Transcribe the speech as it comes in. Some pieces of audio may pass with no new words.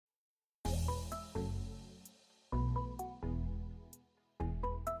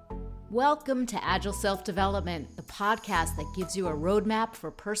Welcome to Agile Self Development, the podcast that gives you a roadmap for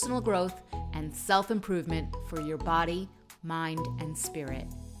personal growth and self-improvement for your body, mind, and spirit.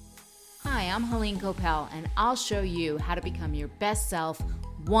 Hi, I'm Helene Coppell, and I'll show you how to become your best self,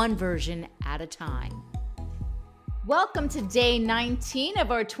 one version at a time. Welcome to day 19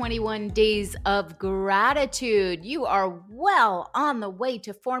 of our 21 days of gratitude. You are well on the way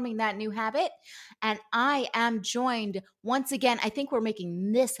to forming that new habit. And I am joined once again, I think we're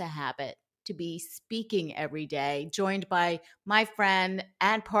making this a habit to be speaking every day, joined by my friend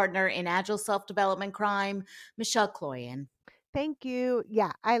and partner in Agile Self-Development Crime, Michelle Cloyan. Thank you.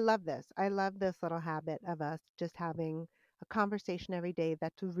 Yeah, I love this. I love this little habit of us just having a conversation every day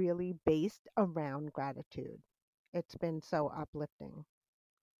that's really based around gratitude. It's been so uplifting.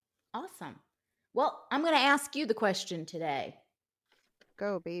 Awesome. Well, I'm going to ask you the question today.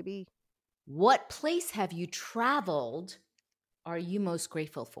 Go, baby. What place have you traveled are you most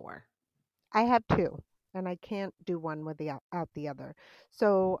grateful for? I have two, and I can't do one without the other.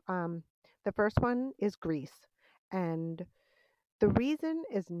 So, the first one is Greece, and the reason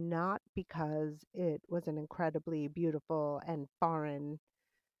is not because it was an incredibly beautiful and foreign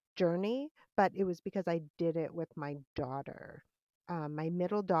journey, but it was because I did it with my daughter. My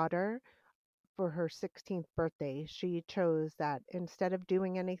middle daughter, for her 16th birthday, she chose that instead of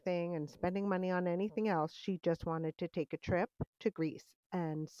doing anything and spending money on anything else, she just wanted to take a trip to Greece.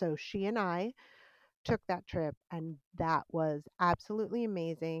 And so she and I took that trip, and that was absolutely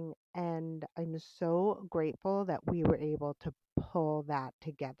amazing. And I'm so grateful that we were able to pull that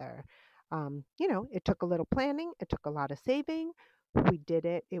together. It took a little planning, it took a lot of saving. We did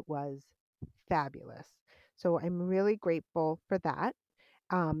it, it was fabulous. So I'm really grateful for that.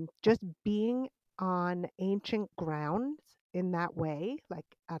 Just being on ancient grounds in that way, like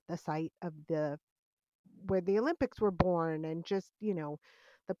at the site of the where the Olympics were born, and just,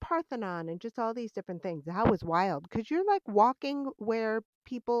 the Parthenon and just all these different things. That was wild because you're like walking where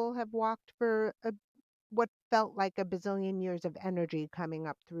people have walked for what felt like a bazillion years of energy coming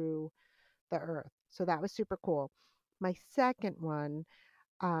up through the earth. So that was super cool. My second one,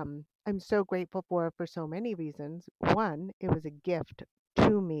 I'm so grateful for so many reasons. One, it was a gift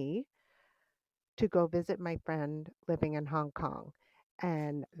to me to go visit my friend living in Hong Kong.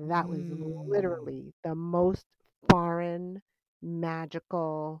 And that was Mm. literally the most foreign,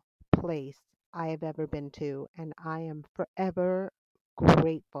 magical place I have ever been to. And I am forever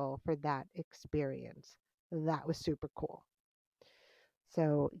grateful for that experience. That was super cool.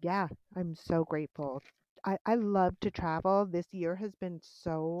 So, yeah, I'm so grateful. I love to travel. This year has been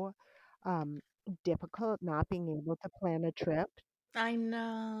so um, difficult not being able to plan a trip. I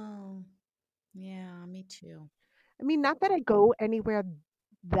know. Yeah, me too. I mean, not that I go anywhere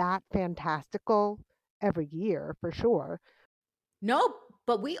that fantastical every year for sure. No,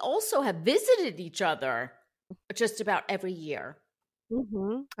 but we also have visited each other just about every year.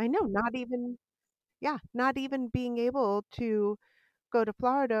 I know, not even being able to go to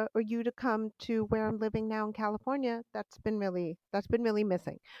Florida or you to come to where I'm living now in California, that's been really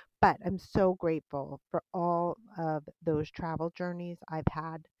missing. But I'm so grateful for all of those travel journeys I've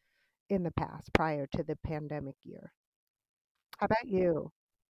had in the past prior to the pandemic year. How about you?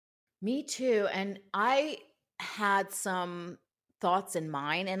 Me too. And I had some thoughts in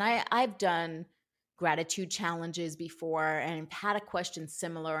mind, and I've done gratitude challenges before and had a question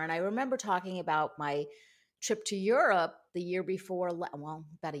similar. And I remember talking about my trip to Europe the year before, well,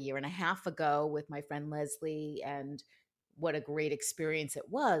 about a year and a half ago with my friend Leslie, and what a great experience it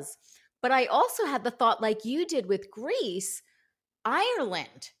was. But I also had the thought, like you did with Greece,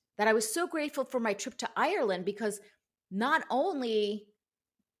 Ireland, that I was so grateful for my trip to Ireland because not only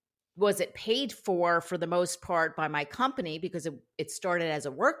was it paid for the most part by my company because it started as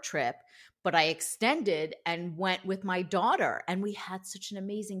a work trip, but I extended and went with my daughter, and we had such an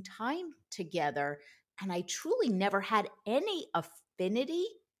amazing time together. And I truly never had any affinity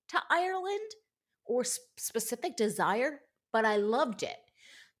to Ireland or specific desire, but I loved it.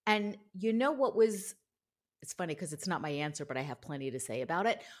 And you know what was, it's funny because it's not my answer, but I have plenty to say about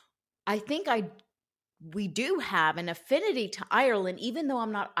it. I think we do have an affinity to Ireland, even though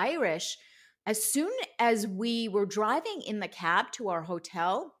I'm not Irish. As soon as we were driving in the cab to our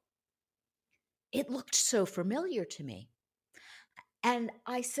hotel, it looked so familiar to me. And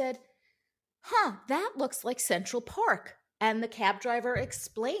I said, that looks like Central Park. And the cab driver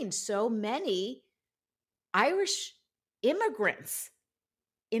explained so many Irish immigrants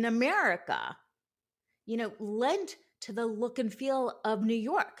in America, lent to the look and feel of New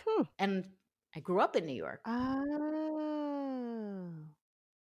York. Hmm. And I grew up in New York. Oh.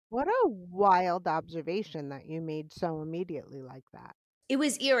 What a wild observation that you made so immediately like that. It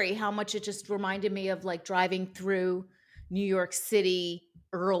was eerie how much it just reminded me of like driving through New York City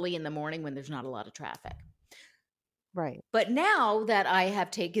early in the morning when there's not a lot of traffic. Right. But now that I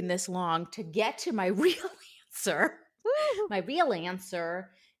have taken this long to get to my real answer, my real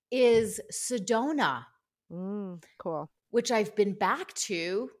answer is Sedona, Cool. which I've been back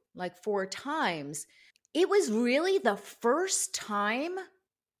to like 4 times. It was really the first time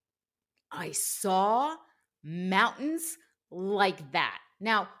I saw mountains like that.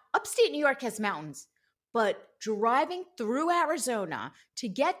 Now, upstate New York has mountains, but driving through Arizona to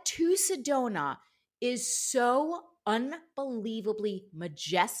get to Sedona is so unbelievably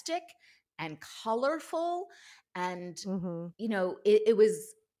majestic and colorful. And, it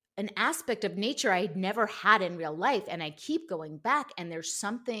was an aspect of nature I had never had in real life. And I keep going back, and there's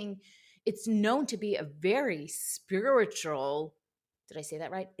something, it's known to be a very spiritual. Did I say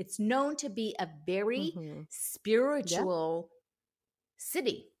that right? It's known to be a very spiritual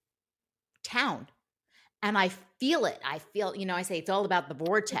city, town. And I feel it. I feel, I say it's all about the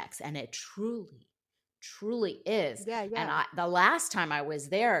vortex, and it truly, truly is. Yeah. And the last time I was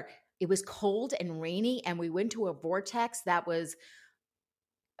there, it was cold and rainy, and we went to a vortex that was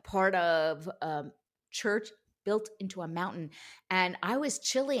part of a church built into a mountain. And I was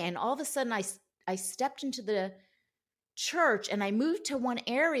chilly, and all of a sudden I stepped into the church and I moved to one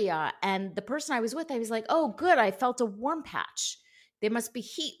area, and the person I was with, I was like, oh, good, I felt a warm patch. There must be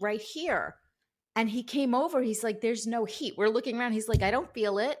heat right here. And he came over. He's like, there's no heat. We're looking around. He's like, I don't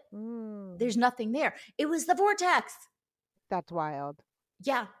feel it. There's nothing there. It was the vortex. That's wild.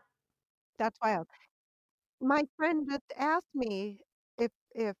 Yeah. That's wild. My friend just asked me if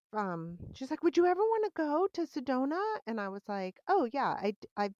she's like, would you ever want to go to Sedona? And I was like, oh yeah,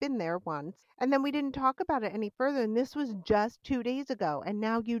 I've been there once. And then we didn't talk about it any further. And this was just 2 days ago. And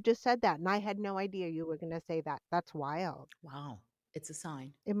now you just said that. And I had no idea you were going to say that. That's wild. Wow. It's a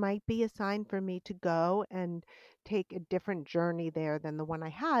sign. It might be a sign for me to go and take a different journey there than the one I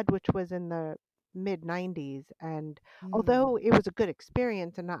had, which was in the mid 90s. And although it was a good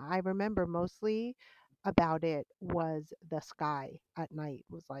experience, and I remember mostly about it was the sky at night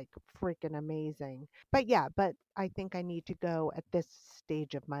was like freaking amazing. But I think I need to go at this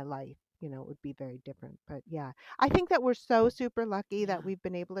stage of my life. It would be very different. But yeah, I think that we're so super lucky that we've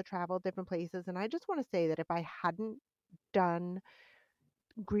been able to travel different places. And I just want to say that if I hadn't done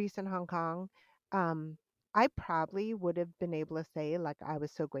Greece and Hong Kong, I probably would have been able to say, like, I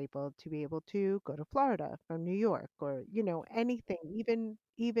was so grateful to be able to go to Florida from New York, or anything, even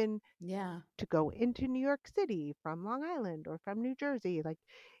to go into New York City from Long Island or from New Jersey. Like,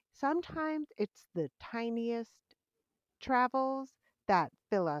 sometimes it's the tiniest travels that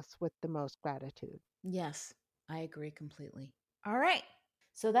fill us with the most gratitude. Yes, I agree completely. All right.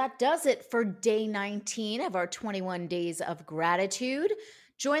 So that does it for day 19 of our 21 days of gratitude.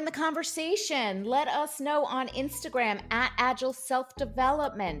 Join the conversation. Let us know on Instagram at Agile Self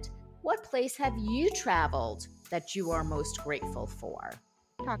Development. What place have you traveled that you are most grateful for?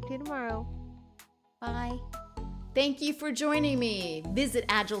 Talk to you tomorrow. Bye. Thank you for joining me. Visit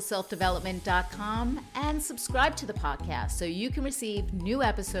agileselfdevelopment.com and subscribe to the podcast so you can receive new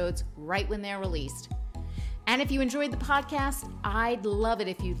episodes right when they're released. And if you enjoyed the podcast, I'd love it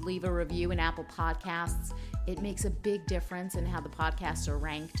if you'd leave a review in Apple Podcasts. It makes a big difference in how the podcasts are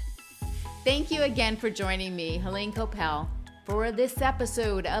ranked. Thank you again for joining me, Helene Coppell, for this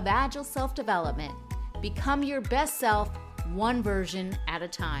episode of Agile Self-Development. Become your best self, one version at a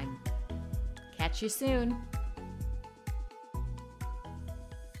time. Catch you soon.